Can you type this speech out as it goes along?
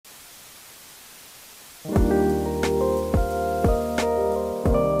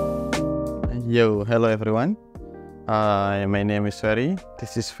Hello everyone. My name is Ferry.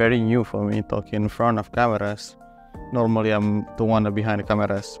 This is very new for me talking in front of cameras. Normally I'm the one behind the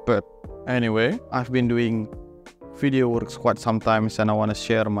cameras, but anyway, I've been doing video works quite sometimes and I want to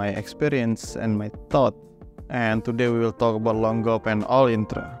share my experience and my thought. And today we will talk about long-gop and All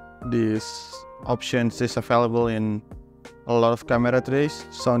Intra. This options is available in a lot of camera today: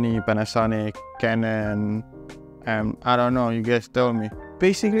 Sony, Panasonic, Canon, and I don't know, you guys tell me.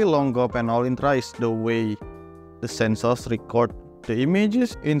 Basically, long-gop and All Intra is the way the sensors record the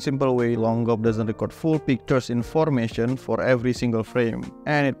images. In simple way, long-gop doesn't record full pictures information for every single frame,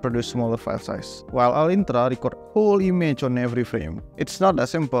 and it produces smaller file size, while All Intra record whole image on every frame. It's not that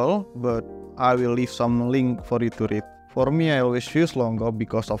simple, but I will leave some link for you to read. For me, I always use long-gop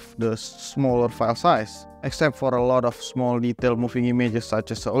because of the smaller file size, except for a lot of small detail moving images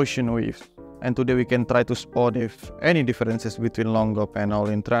such as ocean waves. And today we can try to spot if any differences between long-gop and All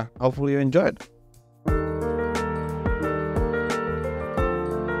Intra. Hopefully you enjoyed.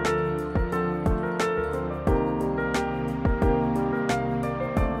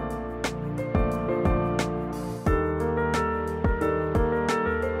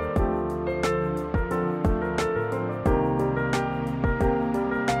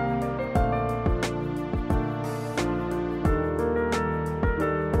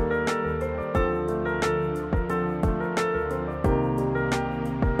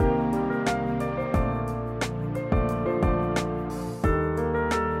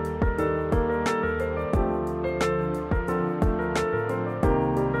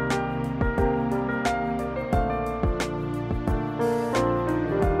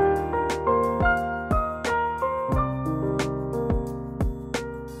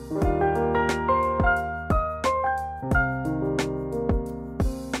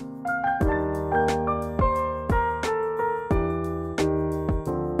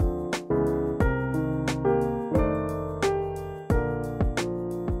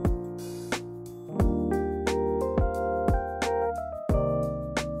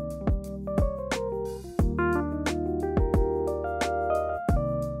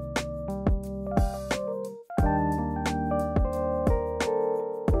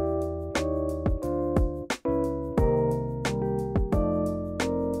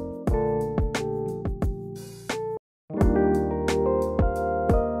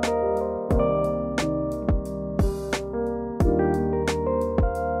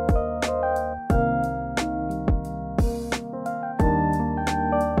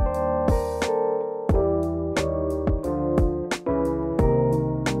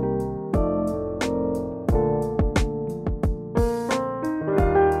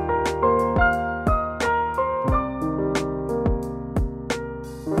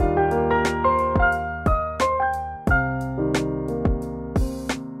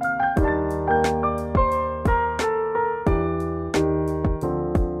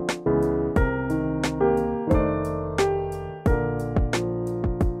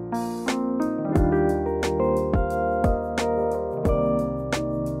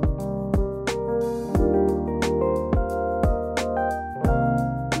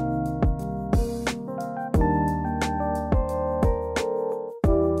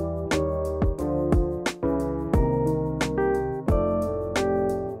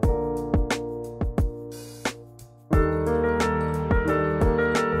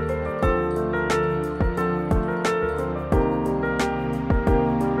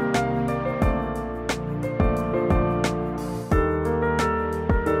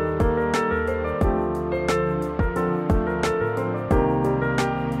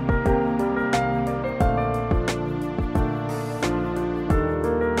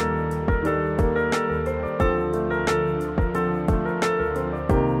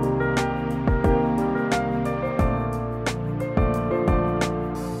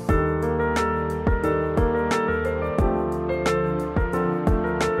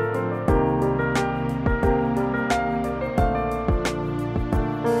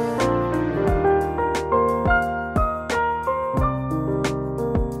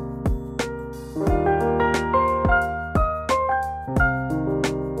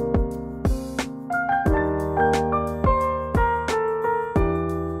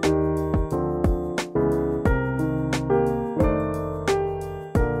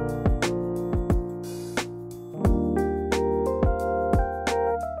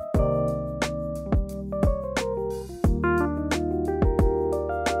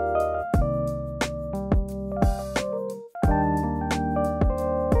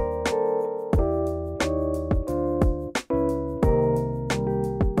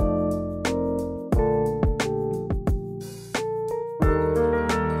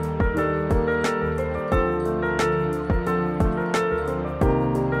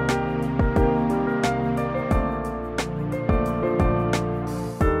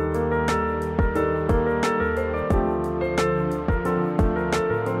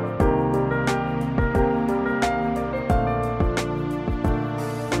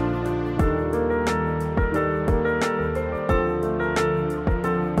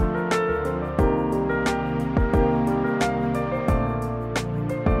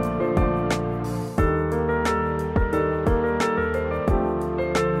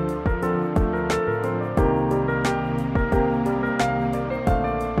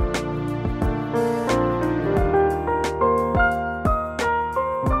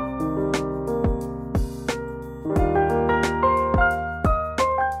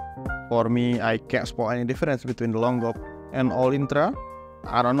 For me, I can't spot any difference between the long-gop and All Intra.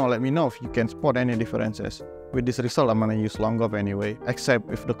 I don't know, let me know if you can spot any differences. With this result, I'm gonna use long-gop anyway,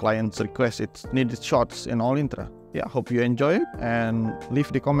 except if the client's request it's needed shots in All Intra. Yeah, hope you enjoy it, and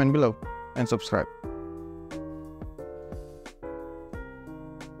leave the comment below and subscribe.